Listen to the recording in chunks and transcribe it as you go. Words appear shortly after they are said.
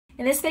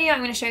In this video, I'm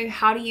going to show you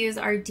how to use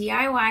our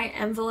DIY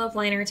envelope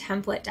liner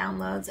template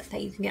downloads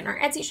that you can get in our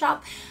Etsy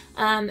shop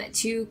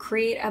to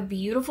create a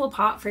beautiful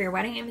pot for your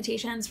wedding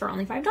invitations for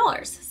only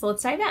 $5. So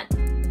let's dive in.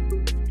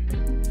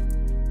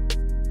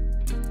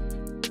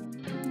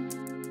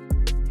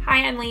 Hi,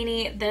 I'm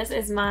Lainey. This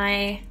is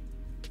my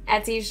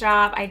Etsy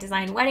shop. I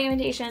design wedding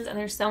invitations and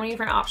there's so many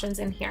different options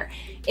in here.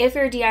 If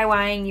you're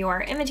DIYing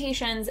your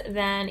invitations,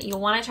 then you'll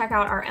want to check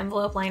out our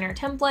envelope liner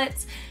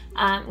templates.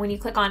 When you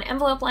click on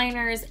envelope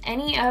liners,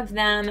 any of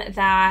them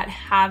that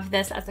have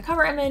this as the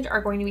cover image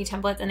are going to be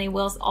templates, and they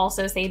will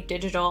also say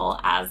digital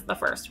as the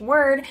first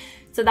word.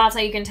 So that's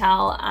how you can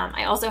tell.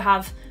 I also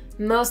have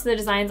most of the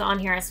designs on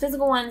here as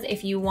physical ones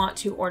if you want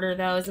to order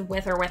those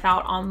with or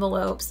without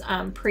envelopes,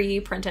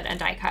 pre-printed and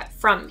die cut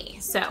from me.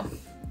 So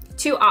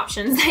two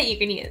options that you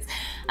can use.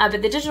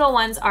 But the digital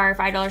ones are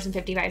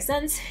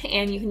 $5.55,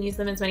 and you can use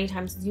them as many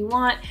times as you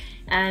want,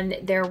 and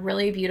they're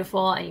really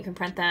beautiful, and you can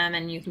print them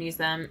and you can use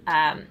them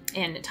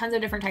in tons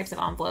of different types of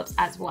envelopes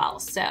as well.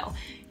 So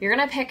you're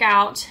gonna pick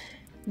out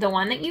the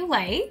one that you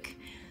like.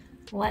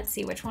 Let's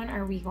see, which one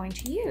are we going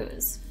to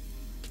use?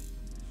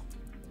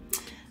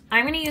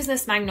 I'm gonna use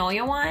this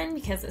Magnolia one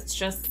because it's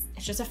just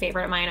a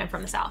favorite of mine. I'm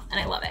from the South and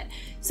I love it.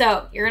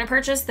 So you're gonna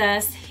purchase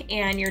this,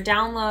 and your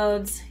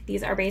downloads,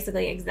 these are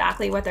basically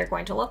exactly what they're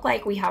going to look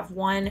like. We have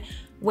one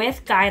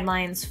with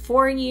guidelines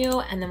for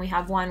you, and then we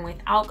have one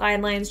without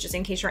guidelines, just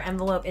in case your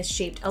envelope is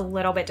shaped a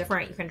little bit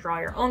different. You can draw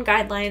your own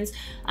guidelines.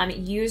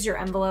 Use your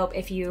envelope.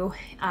 If you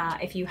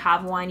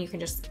have one, you can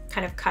just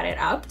kind of cut it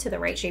up to the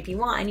right shape you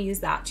want and use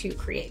that to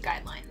create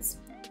guidelines.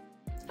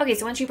 Okay,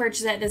 so once you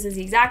purchase it, this is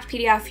the exact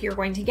PDF you're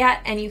going to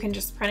get, and you can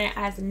just print it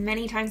as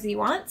many times as you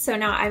want. So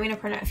now I'm gonna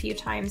print it a few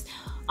times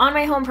on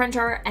my home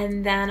printer,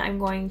 and then I'm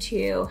going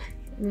to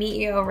meet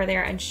you over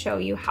there and show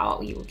you how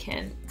you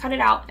can cut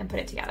it out and put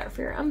it together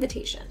for your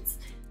invitations.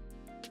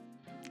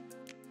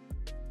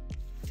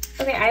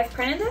 Okay, I've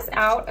printed this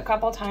out a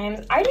couple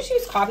times. I just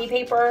use copy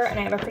paper, and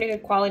I have a pretty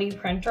good quality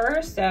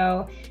printer,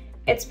 so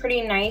it's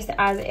pretty nice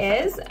as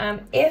is.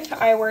 If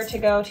I were to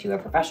go to a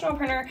professional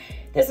printer,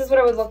 this is what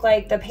it would look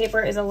like. The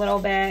paper is a little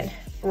bit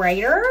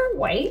brighter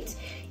white,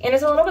 and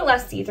it's a little bit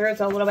less see-through.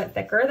 It's a little bit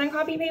thicker than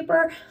copy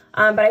paper,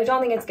 but I don't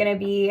think it's gonna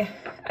be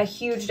a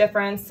huge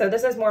difference. So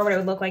this is more what it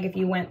would look like if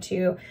you went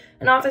to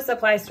an office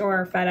supply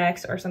store or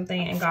FedEx or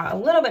something and got a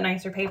little bit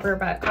nicer paper,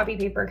 but copy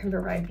paper can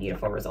provide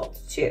beautiful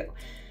results too.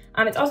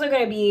 It's also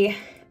gonna be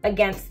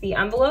against the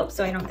envelope,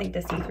 so I don't think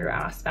the see-through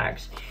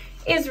aspect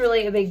is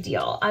really a big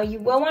deal. You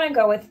will want to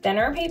go with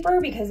thinner paper,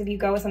 because if you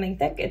go with something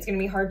thick, it's going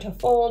to be hard to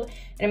fold,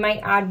 and it might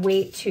add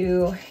weight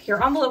to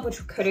your envelope,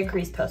 which could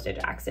increase postage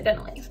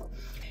accidentally.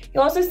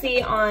 You'll also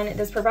see on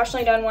this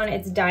professionally done one,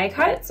 it's die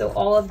cut, so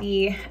all of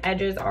the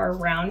edges are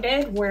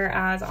rounded,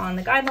 whereas on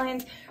the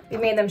guidelines, we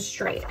made them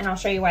straight, and I'll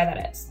show you why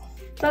that is.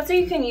 So let's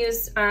say you can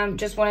use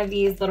just one of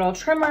these little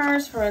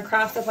trimmers from a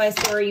craft supply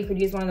store. You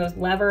could use one of those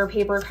lever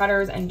paper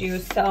cutters and do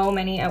so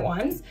many at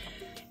once.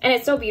 And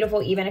it's so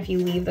beautiful even if you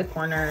leave the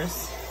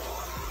corners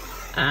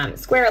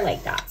square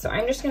like that. So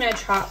I'm just gonna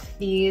chop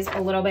these a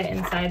little bit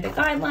inside the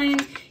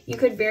guideline. You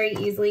could very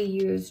easily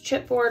use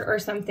chipboard or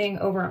something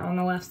over on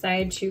the left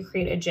side to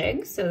create a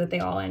jig so that they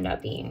all end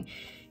up being,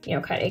 you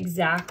know, cut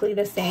exactly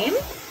the same.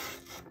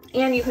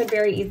 And you could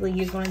very easily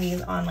use one of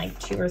these on like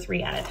 2 or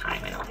 3 at a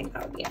time. I don't think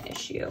that would be an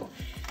issue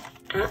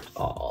at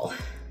all.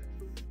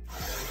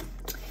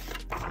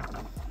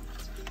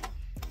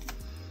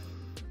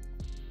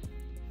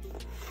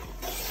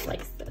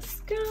 Slice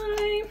this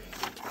guy.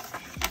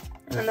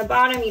 And then the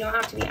bottom, you don't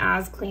have to be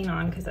as clean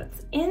on because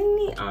it's in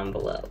the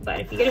envelope,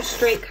 but if you get a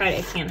straight cut,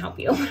 it can help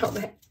you a little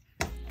bit.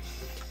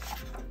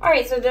 All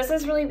right, so this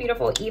is really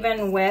beautiful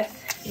even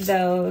with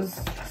those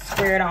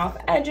squared off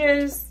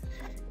edges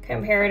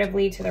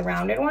comparatively to the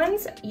rounded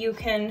ones.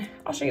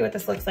 I'll show you what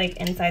this looks like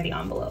inside the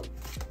envelope.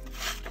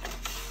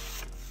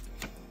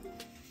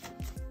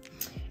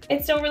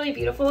 It's still really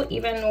beautiful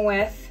even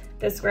with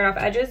the squared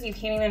off edges. You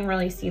can't even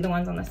really see the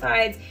ones on the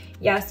sides.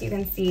 Yes, you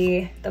can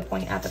see the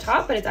point at the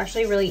top, but it's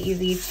actually really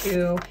easy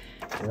to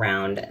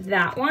round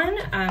that one.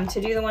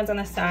 To do the ones on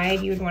the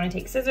side, you would want to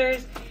take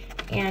scissors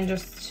and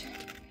just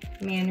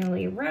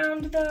manually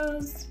round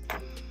those.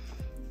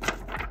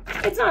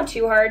 It's not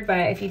too hard,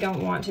 but if you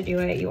don't want to do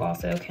it, you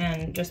also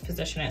can just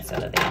position it so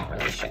that they don't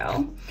really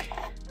show.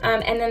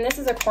 And then this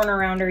is a corner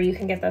rounder. You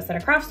can get this at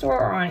a craft store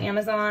or on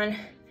Amazon.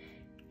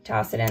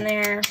 Toss it in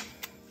there,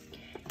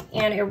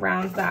 and it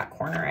rounds that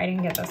corner. I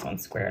didn't get this one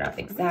squared up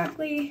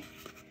exactly,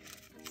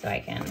 so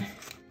I can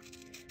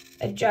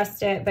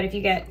adjust it. But if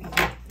you get,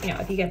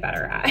 if you get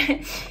better at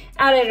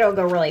it, it'll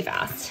go really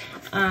fast.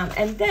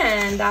 And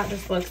then that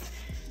just looks,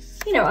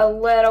 a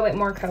little bit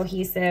more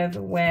cohesive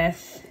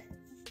with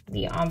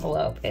the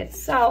envelope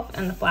itself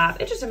and the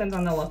flap. It just depends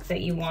on the look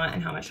that you want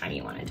and how much time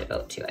you want to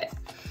devote to it.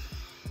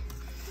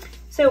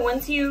 So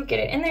once you get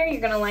it in there, you're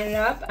gonna line it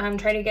up.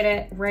 Try to get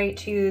it right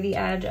to the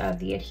edge of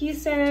the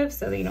adhesive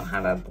so that you don't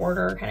have a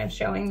border kind of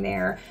showing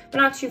there, but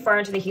not too far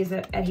into the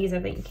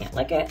adhesive that you can't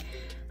lick it.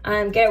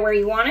 Get it where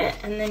you want it,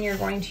 and then you're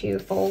going to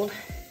fold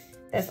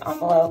this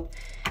envelope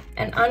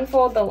and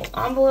unfold the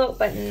envelope,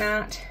 but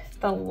not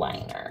the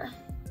liner.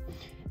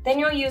 Then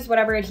you'll use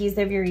whatever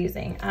adhesive you're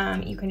using.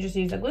 You can just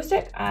use a glue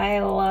stick. I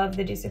love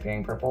the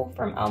Disappearing Purple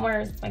from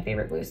Elmer's. It's my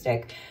favorite glue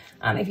stick.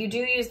 If you do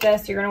use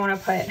this, you're gonna wanna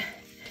put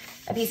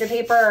a piece of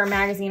paper or a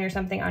magazine or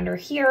something under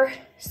here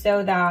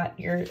so that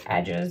your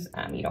edges,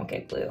 you don't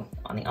get glue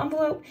on the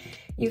envelope.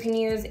 You can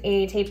use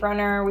a tape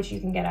runner, which you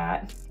can get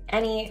at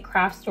any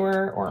craft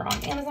store or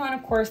on Amazon,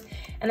 of course.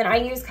 And then I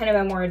use kind of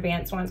a more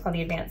advanced one. It's called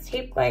the Advanced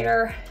Tape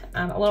Glider,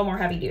 a little more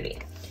heavy duty.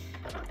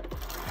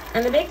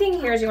 And the big thing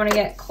here is you want to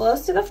get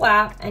close to the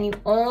flap, and you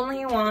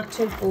only want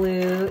to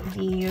glue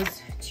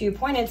these two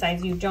pointed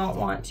sides. You don't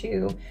want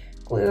to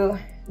glue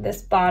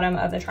this bottom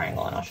of the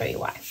triangle, and I'll show you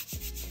why.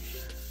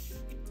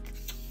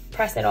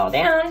 Press it all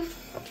down,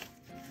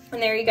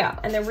 and there you go.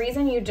 And the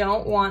reason you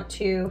don't want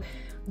to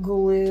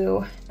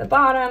glue the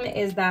bottom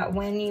is that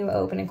when you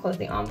open and close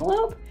the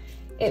envelope,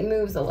 it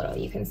moves a little.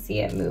 You can see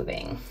it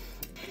moving.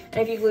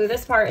 And if you glue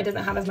this part, it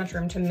doesn't have as much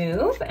room to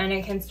move, and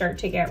it can start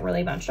to get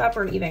really bunched up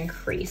or even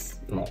crease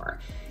more.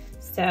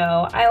 So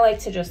I like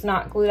to just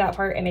not glue that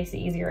part. It makes it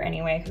easier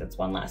anyway because it's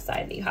one less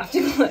side that you have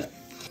to glue.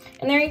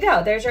 And there you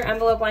go. There's your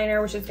envelope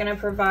liner, which is gonna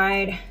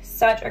provide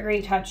such a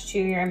great touch to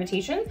your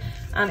invitation.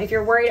 If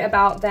you're worried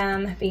about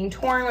them being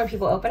torn when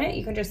people open it,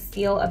 you can just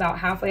seal about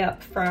halfway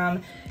up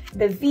from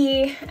the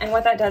V, and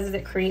what that does is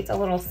it creates a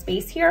little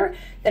space here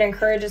that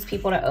encourages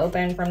people to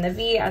open from the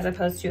V as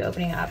opposed to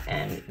opening up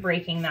and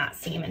breaking that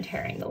seam and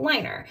tearing the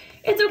liner.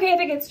 It's okay if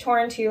it gets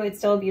torn too. It's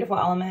still a beautiful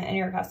element and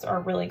your guests are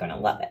really gonna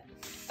love it.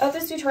 I hope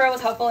this tutorial was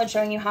helpful in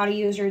showing you how to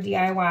use your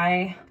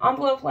DIY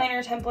envelope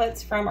liner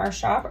templates from our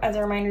shop. As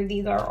a reminder,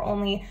 these are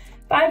only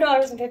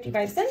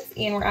 $5.55,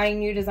 and we're adding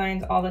new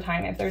designs all the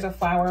time. If there's a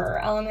flower or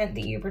element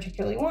that you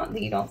particularly want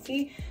that you don't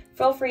see,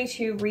 feel free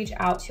to reach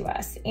out to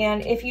us.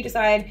 And if you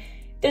decide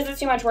this is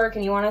too much work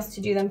and you want us to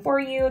do them for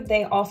you,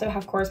 they also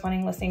have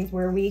corresponding listings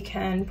where we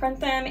can print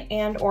them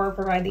and or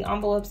provide the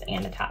envelopes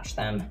and attach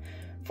them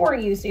for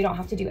you so you don't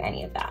have to do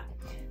any of that.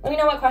 Let me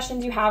know what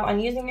questions you have on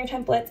using your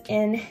templates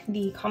in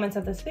the comments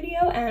of this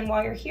video, and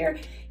while you're here,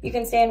 you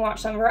can stay and watch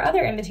some of our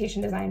other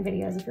invitation design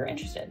videos if you're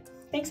interested.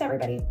 Thanks,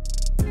 everybody.